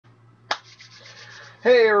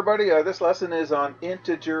Hey everybody, this lesson is on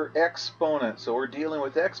integer exponents. So we're dealing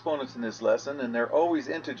with exponents in this lesson, and they're always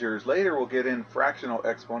integers. Later we'll get in fractional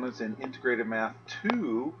exponents in Integrated Math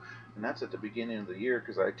 2, and that's at the beginning of the year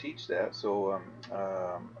because I teach that. So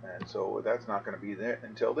that's not going to be there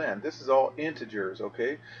until then. This is all integers,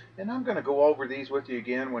 okay? And I'm going to go over these with you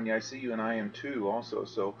again when I see you in IM2 also.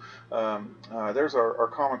 So there's our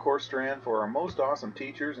Common Core strand for our most awesome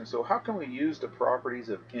teachers. And so how can we use the properties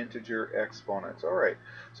of integer exponents? All right,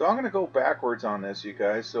 so I'm going to go backwards on this, you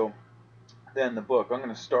guys. So then the book, I'm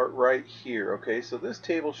going to start right here. Okay, so this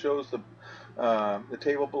table shows the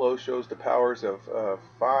table below shows the powers of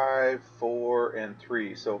 5, 4, and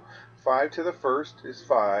 3. So 5 to the first is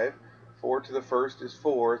 5. 4 to the first is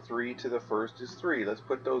 4, 3 to the first is 3. Let's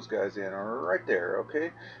put those guys in right there,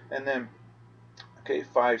 okay? And then, okay,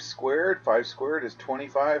 5 squared is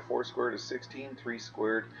 25, 4 squared is 16, 3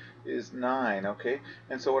 squared is 9, okay?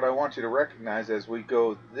 And so what I want you to recognize as we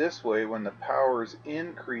go this way, when the powers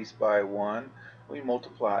increase by 1, we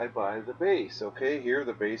multiply by the base, okay? Here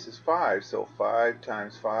the base is 5, so 5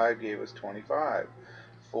 times 5 gave us 25.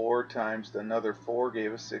 4 times another 4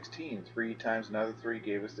 gave us 16. 3 times another 3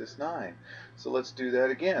 gave us this 9. So let's do that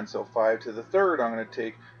again. So 5 to the third, I'm going to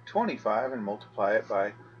take 25 and multiply it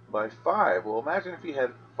by 5. Well, imagine if you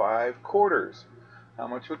had 5 quarters. How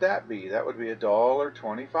much would that be? That would be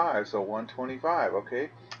 $1.25, so 125, okay?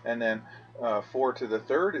 And then 4 to the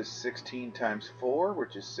third is 16 times 4,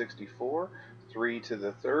 which is 64. 3 to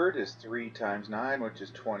the third is 3 times 9, which is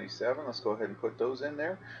 27. Let's go ahead and put those in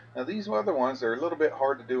there. Now these other ones are a little bit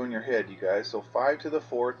hard to do in your head, you guys. So 5 to the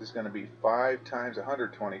fourth is going to be 5 times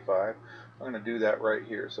 125. I'm going to do that right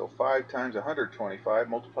here. So 5 times 125,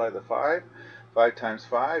 multiply the 5. 5 times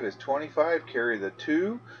 5 is 25, carry the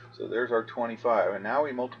 2, so there's our 25. And now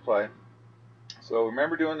we multiply. So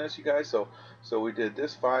remember doing this, you guys? So we did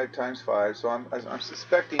this 5 times 5. So I'm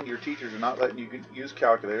suspecting your teachers are not letting you use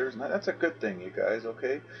calculators, and that's a good thing, you guys,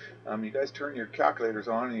 okay? You guys turn your calculators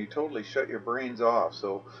on and you totally shut your brains off.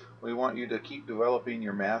 So we want you to keep developing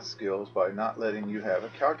your math skills by not letting you have a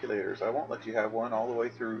calculators. I won't let you have one all the way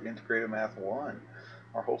through Integrated Math 1.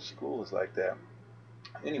 Our whole school is like that.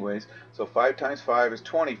 Anyways, so 5 times 5 is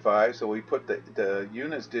 25, so we put the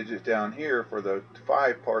units digit down here for the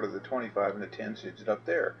 5 part of the 25 and the tens digit up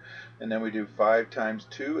there. And then we do 5 times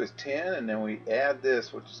 2 is 10, and then we add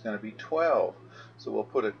this, which is going to be 12. So we'll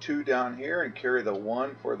put a 2 down here and carry the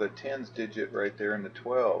 1 for the tens digit right there in the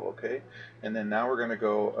 12, okay? And then now we're going to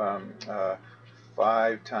go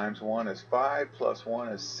 5 times 1 is 5, plus 1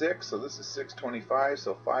 is 6, so this is 625,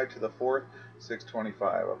 so 5 to the fourth,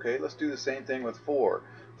 625, okay? Let's do the same thing with 4.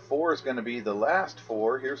 4 is going to be the last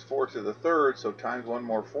 4. Here's 4 to the third, so times 1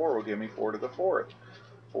 more 4 will give me 4 to the fourth.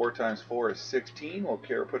 4 times 4 is 16. We'll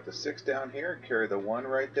put the 6 down here, carry the 1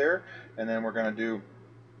 right there, and then we're going to do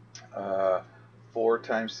 4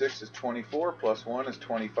 times 6 is 24, plus 1 is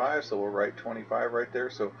 25, so we'll write 25 right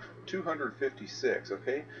there, so 256,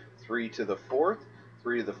 okay? 3 to the fourth.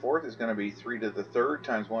 3 to the fourth is going to be 3 to the third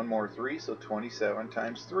times 1 more 3, so 27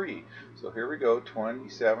 times 3. So here we go,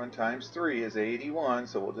 27 times 3 is 81,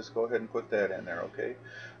 so we'll just go ahead and put that in there, okay?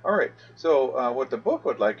 All right, so what the book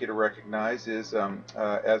would like you to recognize is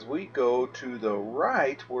as we go to the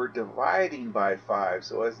right, we're dividing by 5.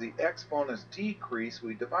 So as the exponents decrease,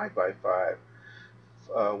 we divide by 5.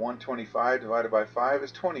 125 divided by 5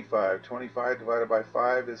 is 25. 25 divided by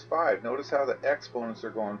 5 is 5. Notice how the exponents are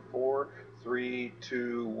going 4, 3,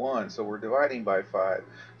 2, 1. So we're dividing by 5.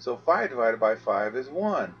 So 5 divided by 5 is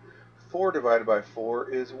 1. 4 divided by 4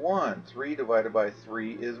 is 1. 3 divided by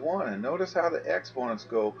 3 is 1. And notice how the exponents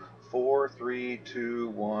go 4, 3, 2,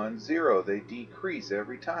 1, 0. They decrease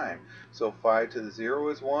every time. So 5 to the 0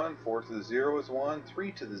 is 1, 4 to the 0 is 1,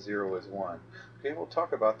 3 to the 0 is 1. Okay, we'll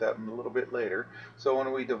talk about that a little bit later. So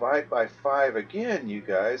when we divide by 5 again, you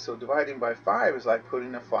guys, so dividing by 5 is like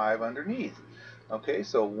putting a 5 underneath. Okay,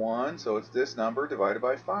 so 1, so it's this number divided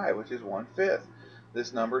by 5, which is 1/5.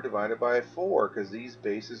 This number divided by 4, because these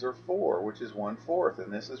bases are 4, which is 1/4,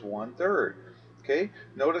 and this is 1/3. Okay,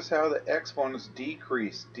 notice how the exponents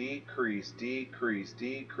decrease, decrease, decrease,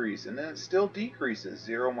 decrease, and then it still decreases.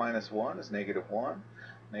 0 minus 1 is -1.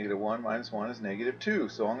 -1 minus 1 is -2.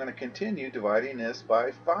 So I'm going to continue dividing this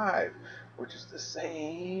by 5, which is the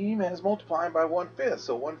same as multiplying by 1/5.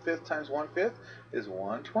 So 1/5 times 1/5 is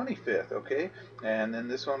 1/25, okay? And then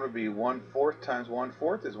this one would be 1/4 times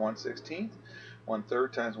 1/4 is 1/16. 1/3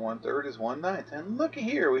 times 1/3 is 1/9. And looky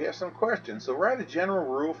here, we have some questions. So write a general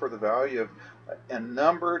rule for the value of a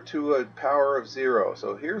number to a power of 0.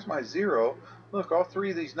 So here's my 0. Look, all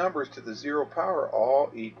three of these numbers to the 0 power all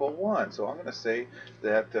equal 1. So I'm going to say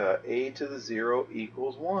that a to the 0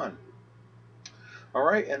 equals 1. All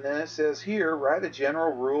right, and then it says here, write a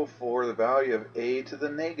general rule for the value of a to the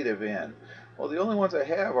negative n. Well, the only ones I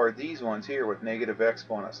have are these ones here with negative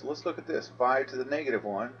exponents. So let's look at this. 5 to the negative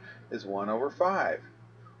 1 is 1 over 5,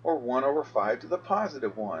 or 1 over 5 to the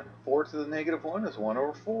positive 1. 4 to the negative 1 is 1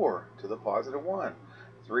 over 4 to the positive 1.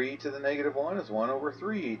 3 to the negative 1 is 1 over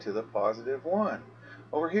 3 to the positive 1.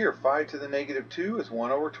 Over here, 5 to the negative 2 is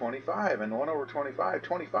 1 over 25, and 1 over 25,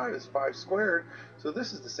 25 is 5 squared, so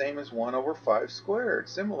this is the same as 1 over 5 squared.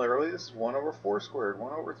 Similarly, this is 1 over 4 squared,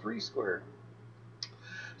 1 over 3 squared.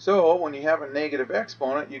 So when you have a negative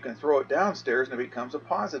exponent, you can throw it downstairs and it becomes a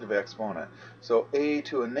positive exponent. So a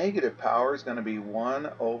to a negative power is going to be 1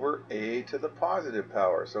 over a to the positive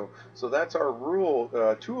power. So that's our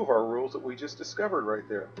rule, two of our rules that we just discovered right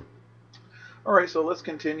there. All right, so let's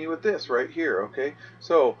continue with this right here, okay?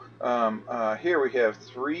 So here we have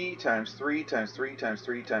 3 times 3 times 3 times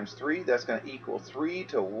 3 times 3. That's going to equal 3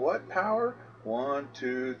 to what power? 1,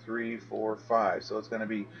 2, 3, 4, 5. So it's going to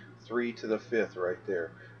be 3 to the 5th right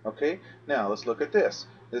there. Okay, now let's look at this.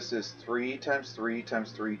 This is 3 times 3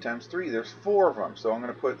 times 3 times 3. There's 4 of them, so I'm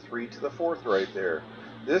going to put 3 to the 4th right there.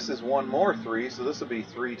 This is one more 3, so this will be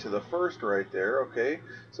 3 to the 1st right there, okay?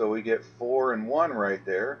 So we get 4 and 1 right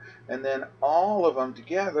there. And then all of them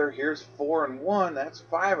together, here's 4 and 1, that's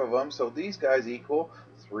 5 of them, so these guys equal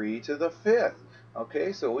 3 to the 5th.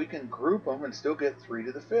 Okay, so we can group them and still get 3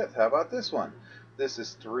 to the 5th. How about this one? This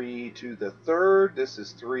is 3 to the 3rd, this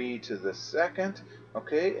is 3 to the 2nd,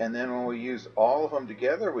 okay, and then when we use all of them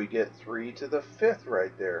together, we get 3 to the 5th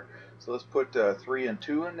right there. So let's put 3 and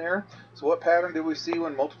 2 in there. So what pattern do we see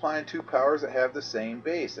when multiplying two powers that have the same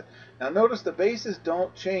base? Now notice the bases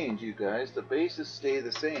don't change, you guys. The bases stay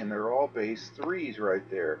the same. They're all base 3s right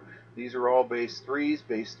there. These are all base 3s,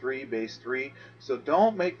 base 3, base 3. So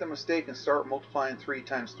don't make the mistake and start multiplying 3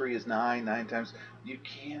 times 3 is 9, 9 times. You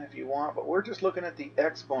can if you want, but we're just looking at the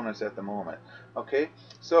exponents at the moment. Okay,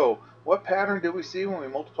 so what pattern do we see when we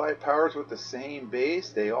multiply powers with the same base?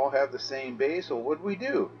 They all have the same base. Well, what do we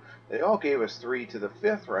do? They all gave us 3 to the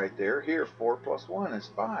 5th right there. Here, 4 plus 1 is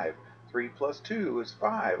 5. 3 plus 2 is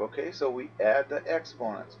 5. Okay, so we add the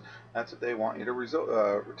exponents. That's what they want you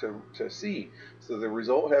to see. So the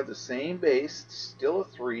result has the same base, still a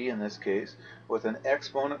 3 in this case, with an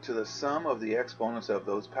exponent to the sum of the exponents of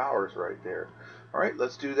those powers right there. All right,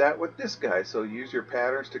 let's do that with this guy. So use your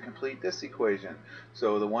patterns to complete this equation.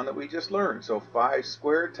 So the one that we just learned. So 5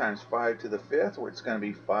 squared times 5 to the 5th, where it's going to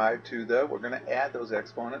be 5 to the, we're going to add those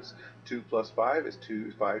exponents. 2 plus 5 is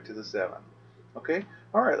 5 to the 7th. Okay,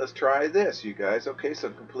 all right, let's try this, you guys. Okay, so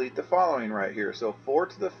complete the following right here. So 4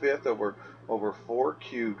 to the 5th over 4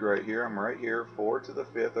 cubed right here. I'm right here, 4 to the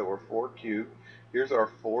 5th over 4 cubed. Here's our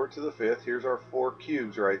 4 to the 5th. Here's our 4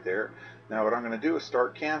 cubes right there. Now what I'm going to do is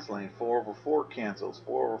start canceling. 4 over 4 cancels,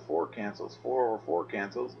 4 over 4 cancels, 4 over 4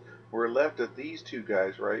 cancels. We're left with these two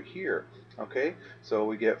guys right here. Okay, so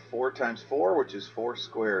we get 4 times 4, which is 4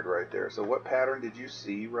 squared right there. So what pattern did you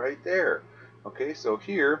see right there? Okay, so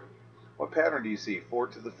here, what pattern do you see? 4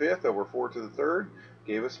 to the 5th over 4 to the 3rd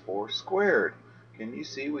gave us 4 squared. Can you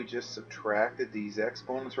see we just subtracted these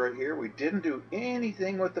exponents right here? We didn't do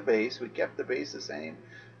anything with the base. We kept the base the same.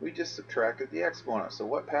 We just subtracted the exponents. So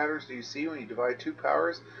what patterns do you see when you divide two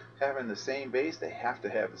powers having the same base? They have to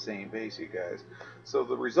have the same base, you guys. So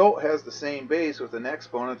the result has the same base with an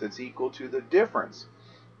exponent that's equal to the difference.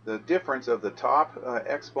 The difference of the top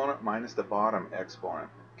exponent minus the bottom exponent.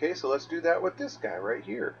 Okay, so let's do that with this guy right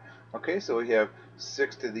here. Okay, so we have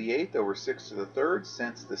 6 to the 8th over 6 to the 3rd.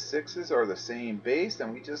 Since the 6's are the same base,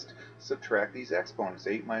 then we just subtract these exponents.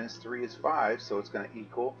 8 minus 3 is 5, so it's going to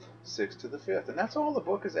equal 6 to the 5th. And that's all the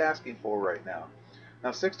book is asking for right now.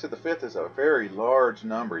 Now 6 to the 5th is a very large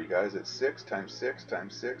number, you guys. It's 6 times 6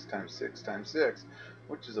 times 6 times 6 times 6,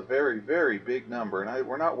 which is a very, very big number. And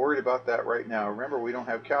we're not worried about that right now. Remember, we don't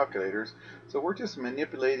have calculators, so we're just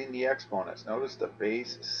manipulating the exponents. Notice the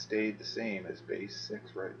base stayed the same as base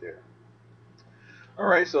 6 right there. All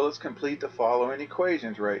right, so let's complete the following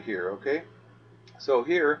equations right here, okay? So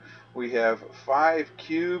here we have 5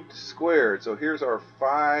 cubed squared. So here's our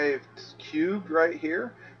 5 cubed right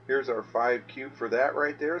here. Here's our 5 cubed for that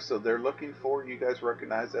right there. So they're looking for, you guys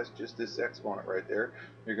recognize that's just this exponent right there.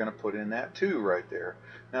 You're going to put in that 2 right there.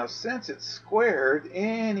 Now since it's squared,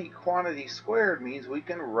 any quantity squared means we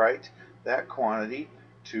can write that quantity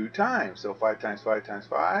 2 times. So 5 times 5 times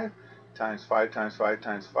 5 times 5 times 5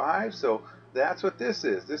 times 5. So that's what this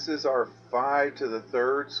is. This is our 5 to the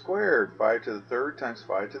 3rd squared. 5 to the 3rd times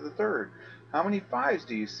 5 to the 3rd. How many 5's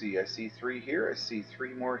do you see? I see 3 here. I see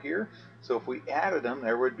 3 more here. So if we added them,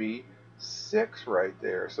 there would be 6 right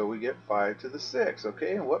there. So we get 5 to the 6th.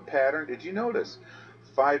 Okay, and what pattern did you notice?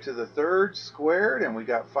 5 to the third squared, and we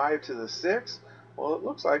got 5 to the sixth. Well, it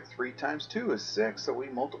looks like 3 times 2 is 6, so we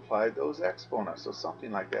multiplied those exponents. So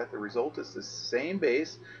something like that. The result is the same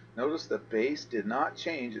base. Notice the base did not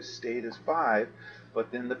change. It stayed as 5,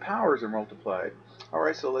 but then the powers are multiplied. All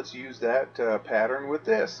right, so let's use that pattern with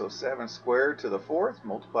this. So 7 squared to the fourth,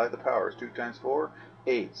 multiply the powers. 2 times 4,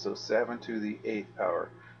 8. So 7 to the 8th power.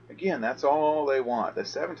 Again, that's all they want. The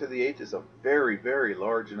 7 to the 8th is a very, very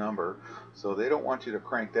large number, so they don't want you to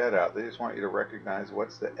crank that out. They just want you to recognize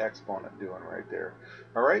what's the exponent doing right there.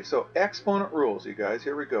 All right, so exponent rules, you guys.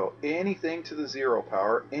 Here we go. Anything to the 0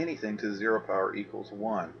 power, anything to the 0 power equals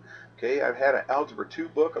 1. Okay, I've had an Algebra 2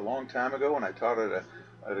 book a long time ago when I taught at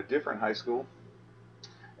a different high school.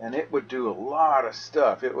 And it would do a lot of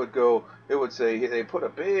stuff. It would say they put a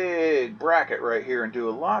big bracket right here and do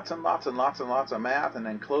lots and lots and lots and lots of math, and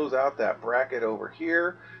then close out that bracket over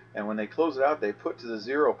here. And when they close it out, they put to the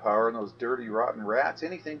 0 power, and those dirty rotten rats,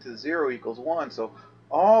 anything to the 0 equals 1. So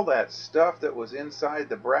all that stuff that was inside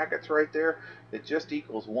the brackets right there, it just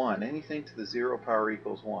equals 1. Anything to the 0 power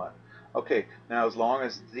equals 1. Okay, now as long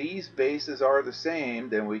as these bases are the same,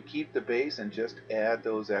 then we keep the base and just add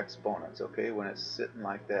those exponents, okay, when it's sitting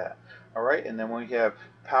like that. All right, and then when we have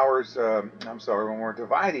powers, when we're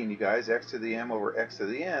dividing, you guys, x to the m over x to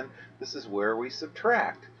the n, this is where we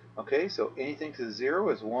subtract. Okay, so anything to the 0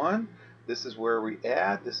 is 1. This is where we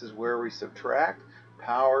add. This is where we subtract.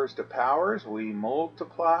 Powers to powers, we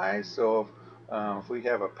multiply. So if we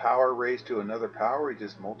have a power raised to another power, we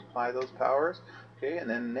just multiply those powers. Okay, and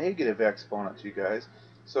then negative exponents, you guys.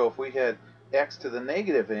 So if we had x to the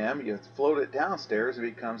negative m, you float it downstairs, it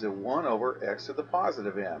becomes a 1 over x to the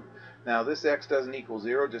positive m. Now this x doesn't equal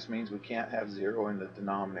 0, just means we can't have 0 in the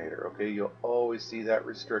denominator. Okay, you'll always see that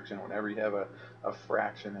restriction whenever you have a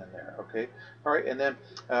fraction in there. Okay, all right, and then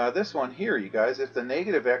this one here, you guys, if the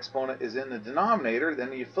negative exponent is in the denominator,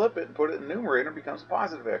 then you flip it and put it in the numerator, and it becomes a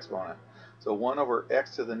positive exponent. So 1 over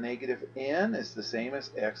x to the negative n is the same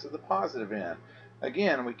as x to the positive n.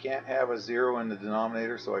 Again, we can't have a 0 in the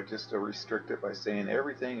denominator, so I just restrict it by saying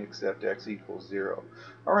everything except x equals 0.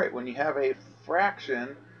 All right, when you have a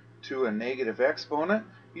fraction to a negative exponent,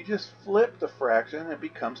 you just flip the fraction and it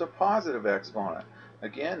becomes a positive exponent.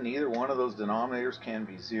 Again, neither one of those denominators can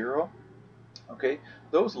be 0. Okay,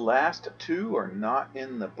 those last two are not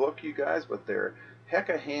in the book, you guys, but they're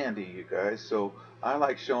hecka handy, you guys. So I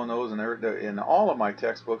like showing those, and they're in all of my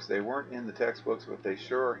textbooks. They weren't in the textbooks, but they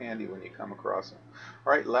sure are handy when you come across them.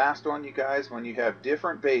 All right, last one, you guys. When you have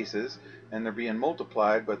different bases and they're being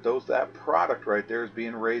multiplied, but that product right there is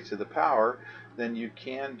being raised to the power, then you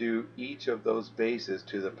can do each of those bases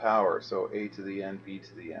to the power. So a to the n, b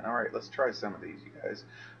to the n. All right, let's try some of these, you guys.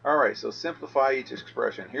 All right, so simplify each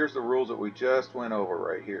expression. Here's the rules that we just went over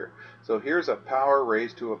right here. So here's a power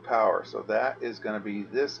raised to a power. So that is going to be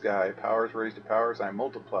this guy, powers raised to powers. I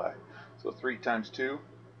multiply. So 3 times 2.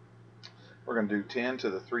 We're going to do 10 to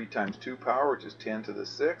the 3 times 2 power, which is 10 to the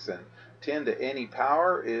 6. And 10 to any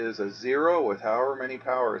power is a 0 with however many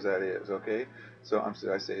powers that is, okay? So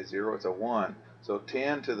I say 0, it's a 1. So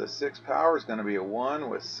 10 to the 6 power is going to be a 1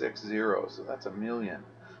 with 6 zeros. So that's a million.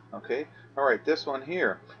 Okay, all right, this one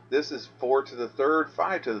here, this is 4 to the third,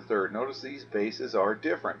 5 to the third. Notice these bases are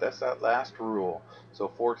different. That's that last rule.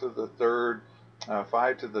 So 4 to the third,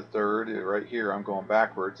 5 to the third, right here I'm going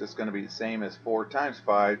backwards. It's going to be the same as 4 times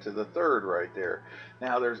 5 to the third right there.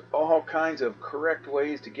 Now there's all kinds of correct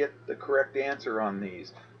ways to get the correct answer on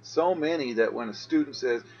these. So many that when a student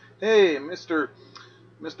says, hey, Mr.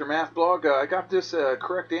 Mrmathblog, I got this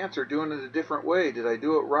correct answer doing it a different way. Did I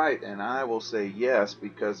do it right? And I will say yes,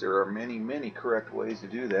 because there are many, many correct ways to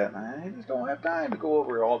do that. And I just don't have time to go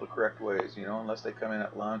over all the correct ways, unless they come in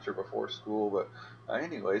at lunch or before school. But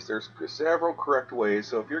anyways, there's several correct ways.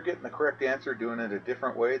 So if you're getting the correct answer doing it a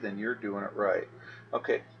different way, then you're doing it right.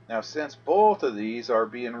 Okay, now since both of these are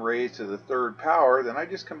being raised to the third power, then I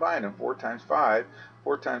just combine them. 4 times 5.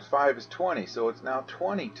 4 times 5 is 20, so it's now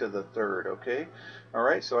 20 to the third, okay? All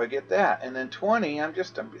right, so I get that. And then 20,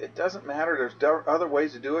 it doesn't matter. There's other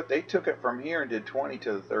ways to do it. They took it from here and did 20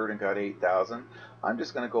 to the third and got 8,000. I'm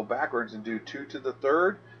just going to go backwards and do 2 to the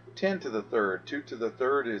third, 10 to the third. 2 to the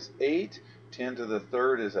third is 8. 10 to the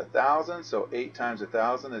third is 1,000, so 8 times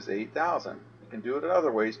 1,000 is 8,000. You can do it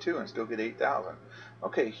other ways too and still get 8,000.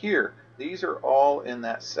 Okay, here, these are all in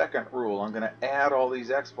that second rule. I'm going to add all these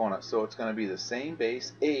exponents, so it's going to be the same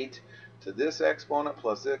base, 8, to this exponent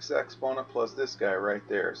plus this exponent plus this guy right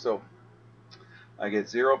there. So I get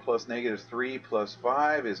 0 plus negative 3 plus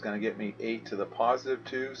 5 is going to get me 8 to the positive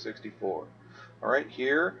 2, 64. All right,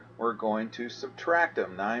 here we're going to subtract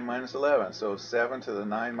them. 9 minus 11. So 7 to the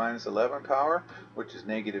 9 minus 11 power, which is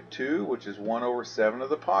negative 2, which is 1 over 7 to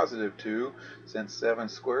the positive 2. Since 7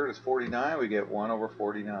 squared is 49, we get 1 over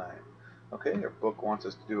 49. Okay, our book wants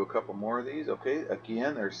us to do a couple more of these. Okay,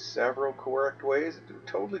 again, there's several correct ways. It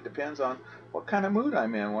totally depends on what kind of mood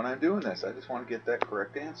I'm in when I'm doing this. I just want to get that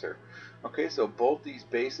correct answer. Okay, so both these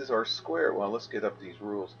bases are square. Well, let's get up these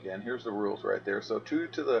rules again. Here's the rules right there. So 2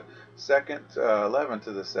 to the second, 11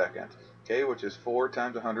 to the second, okay, which is 4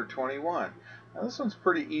 times 121. Now this one's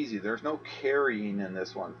pretty easy. There's no carrying in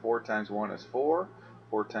this one. 4 times 1 is 4.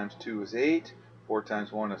 4 times 2 is 8. 4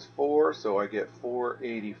 times 1 is 4, so I get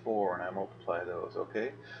 484 when I multiply those,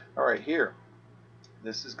 okay? All right, here,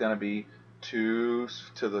 this is going to be 2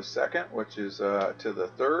 to the second, which is to the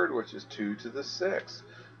third, which is 2 to the sixth.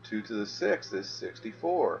 2 to the sixth is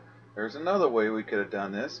 64. There's another way we could have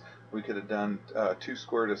done this. We could have done 2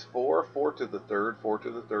 squared is 4, 4 to the third, 4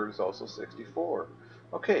 to the third is also 64.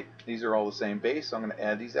 Okay, these are all the same base, so I'm going to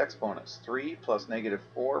add these exponents. 3 plus negative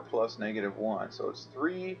 4 plus negative 1. So it's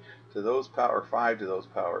 3 to those power, 5 to those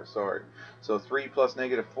powers, sorry. So 3 plus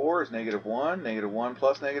negative 4 is negative 1. Negative 1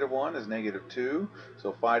 plus negative 1 is negative 2.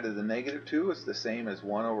 So 5 to the negative 2 is the same as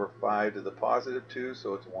 1 over 5 to the positive 2,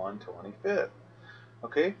 so it's 1/25.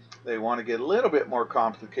 Okay, they want to get a little bit more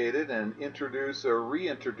complicated and introduce or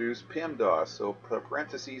reintroduce PEMDAS. So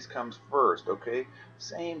parentheses comes first, okay?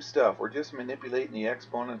 Same stuff. We're just manipulating the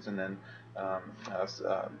exponents and then um,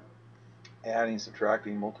 adding,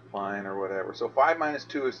 subtracting, multiplying, or whatever. So 5 minus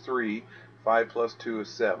 2 is 3. 5 plus 2 is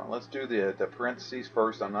 7. Let's do the parentheses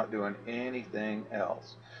first. I'm not doing anything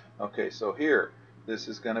else. Okay, so here, this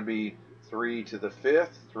is going to be 3 to the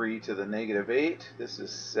fifth, 3 to the negative 8. This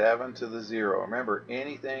is 7 to the 0. Remember,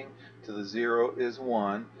 anything to the 0 is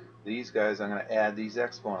 1. These guys, I'm going to add these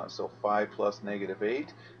exponents. So 5 plus negative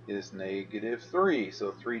 8 is negative 3.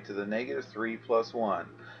 So 3 to the negative 3 plus 1.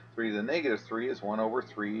 3 to the negative 3 is 1 over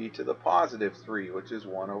 3 to the positive 3, which is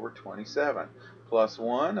 1 over 27. Plus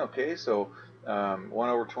 1, okay, so 1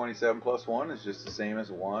 over 27 plus 1 is just the same as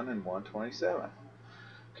 1 and 1/27.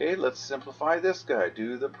 Okay, let's simplify this guy.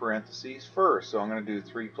 Do the parentheses first. So I'm going to do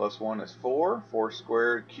 3 plus 1 is 4. 4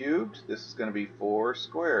 squared cubed. This is going to be 4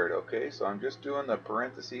 squared. Okay, so I'm just doing the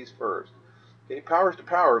parentheses first. Okay, powers to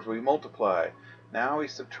powers, we multiply. Now we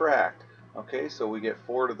subtract. Okay, so we get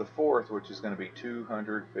 4 to the fourth, which is going to be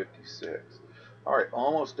 256. All right,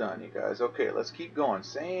 almost done, you guys. Okay, let's keep going.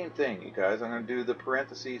 Same thing, you guys. I'm going to do the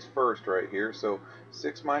parentheses first right here. So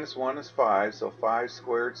 6 minus 1 is 5, so 5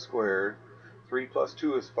 squared squared. 3 plus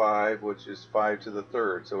 2 is 5, which is 5 to the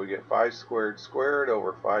third. So we get 5 squared squared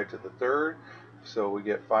over 5 to the third. So we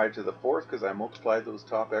get 5 to the fourth because I multiplied those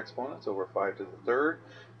top exponents over 5 to the third.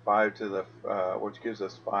 5 to the, which gives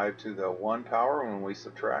us 5 to the 1 power when we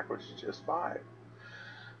subtract, which is just 5.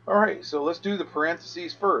 Alright, so let's do the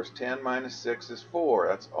parentheses first. 10 minus 6 is 4.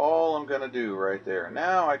 That's all I'm going to do right there.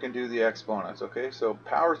 Now I can do the exponents, okay? So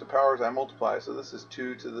powers to powers, I multiply, so this is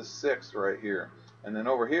 2 to the 6th right here. And then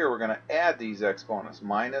over here, we're going to add these exponents.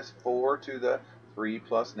 Minus 4 to the 3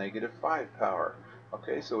 plus negative 5 power.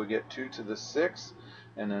 Okay, so we get 2 to the 6th,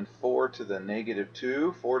 and then 4 to the negative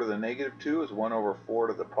 2. 4 to the negative 2 is 1 over 4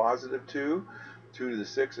 to the positive 2. 2 to the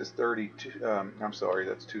 6 is 32. I'm sorry,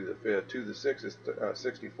 that's 2 to the 5th. 2 to the 6 is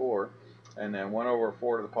 64. And then 1 over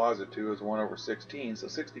 4 to the positive 2 is 1 over 16. So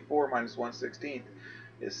 64 minus 1/16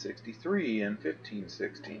 is 63 and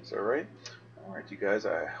 15/16. All right? All right, you guys,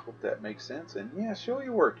 I hope that makes sense. And yeah, show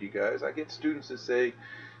your work, you guys. I get students that say,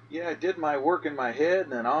 yeah, I did my work in my head,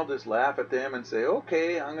 and then I'll just laugh at them and say,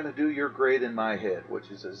 okay, I'm going to do your grade in my head,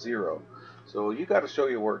 which is a 0. So you got to show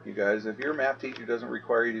your work, you guys. If your math teacher doesn't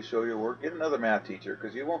require you to show your work, get another math teacher,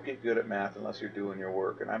 because you won't get good at math unless you're doing your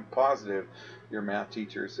work. And I'm positive your math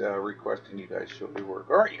teacher's requesting you guys show your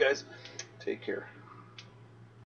work. All right, you guys, take care.